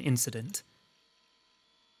new-gen incident.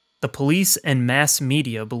 The police and mass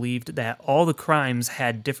media believed that all the crimes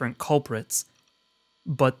had different culprits,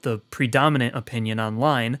 but the predominant opinion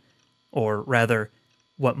online, or rather,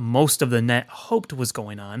 what most of the net hoped was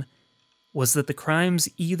going on, was that the crimes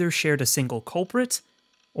either shared a single culprit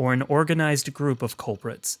or an organized group of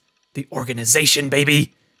culprits. The organization,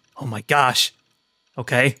 baby! Oh my gosh.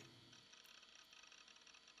 Okay.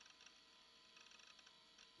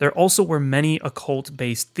 There also were many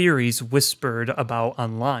occult-based theories whispered about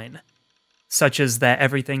online, such as that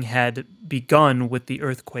everything had begun with the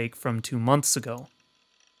earthquake from 2 months ago.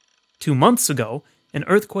 2 months ago, an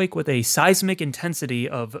earthquake with a seismic intensity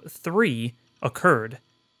of 3 occurred,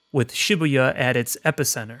 with Shibuya at its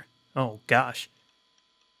epicenter. Oh gosh.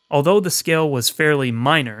 Although the scale was fairly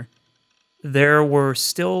minor, there were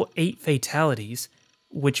still 8 fatalities,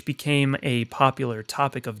 which became a popular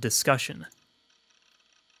topic of discussion.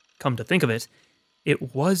 Come to think of it,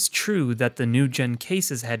 it was true that the new-gen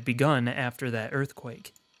cases had begun after that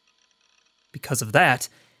earthquake. Because of that,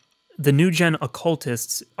 the new-gen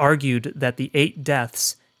occultists argued that the 8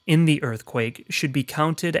 deaths in the earthquake should be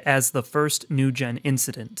counted as the first new-gen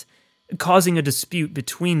incident, causing a dispute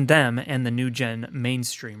between them and the new-gen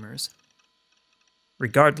mainstreamers.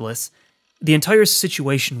 Regardless, the entire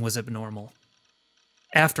situation was abnormal.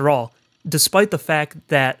 After all, despite the fact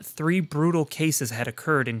that 3 brutal cases had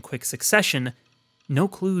occurred in quick succession, no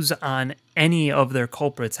clues on any of their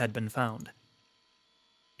culprits had been found.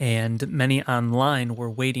 And many online were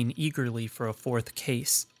waiting eagerly for a 4th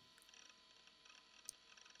case.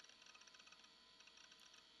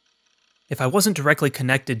 If I wasn't directly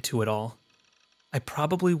connected to it all, I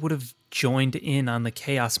probably would have joined in on the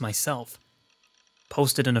chaos myself.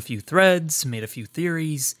 Posted in a few threads, made a few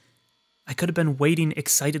theories. I could have been waiting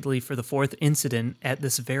excitedly for the 4th incident at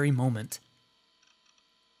this very moment.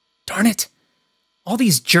 Darn it! All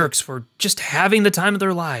these jerks were just having the time of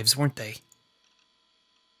their lives, weren't they?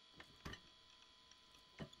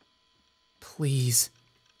 Please,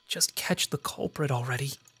 just catch the culprit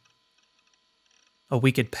already. A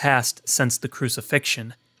week had passed since the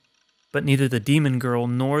crucifixion, but neither the demon girl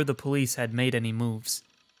nor the police had made any moves.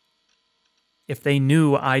 If they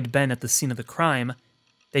knew I'd been at the scene of the crime,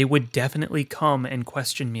 they would definitely come and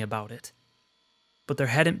question me about it. But there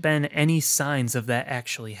hadn't been any signs of that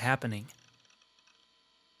actually happening.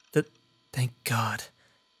 Thank God.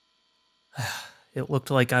 It looked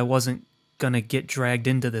like I wasn't gonna get dragged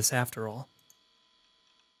into this after all.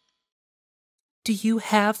 Do you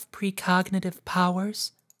have precognitive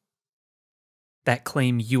powers? That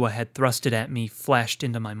claim Yua had thrusted at me flashed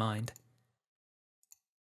into my mind.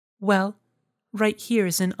 Well, right here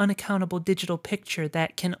is an unaccountable digital picture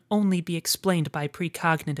that can only be explained by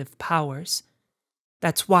precognitive powers.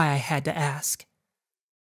 That's why I had to ask.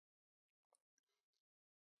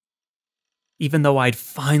 Even though I'd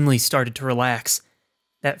finally started to relax,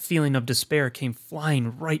 that feeling of despair came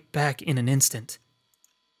flying right back in an instant.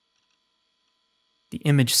 The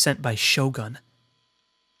image sent by Shogun.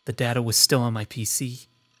 The data was still on my PC.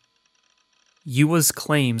 Yua's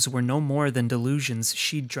claims were no more than delusions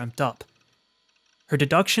she'd dreamt up. Her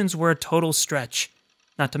deductions were a total stretch,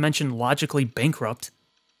 not to mention logically bankrupt.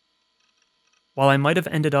 While I might have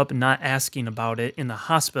ended up not asking about it in the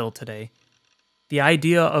hospital today, the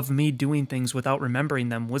idea of me doing things without remembering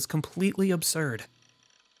them was completely absurd.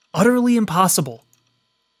 Utterly impossible.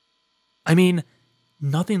 I mean,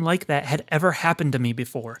 nothing like that had ever happened to me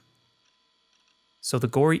before. So the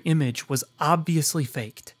gory image was obviously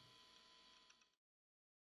faked.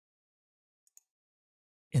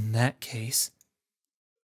 In that case...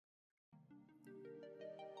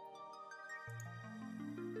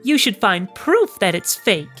 You should find proof that it's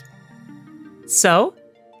fake. So,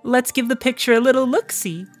 let's give the picture a little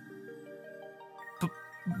look-see.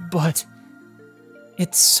 But...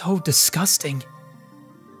 it's so disgusting.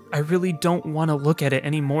 I really don't want to look at it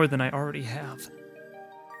any more than I already have.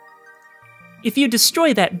 If you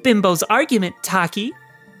destroy that bimbo's argument, Taki,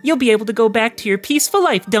 you'll be able to go back to your peaceful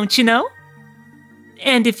life, don't you know?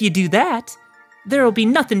 And if you do that, there'll be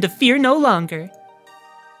nothing to fear no longer.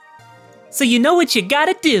 So you know what you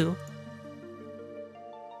gotta do.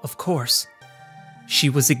 Of course. She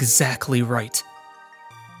was exactly right.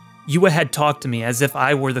 Yua had talked to me as if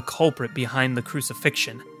I were the culprit behind the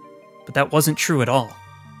crucifixion, but that wasn't true at all.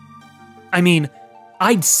 I mean,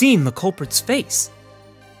 I'd seen the culprit's face.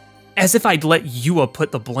 As if I'd let Yua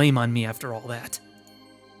put the blame on me after all that.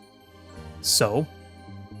 So,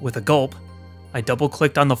 with a gulp, I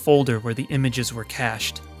double-clicked on the folder where the images were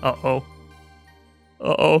cached. Uh-oh.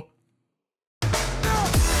 Uh-oh.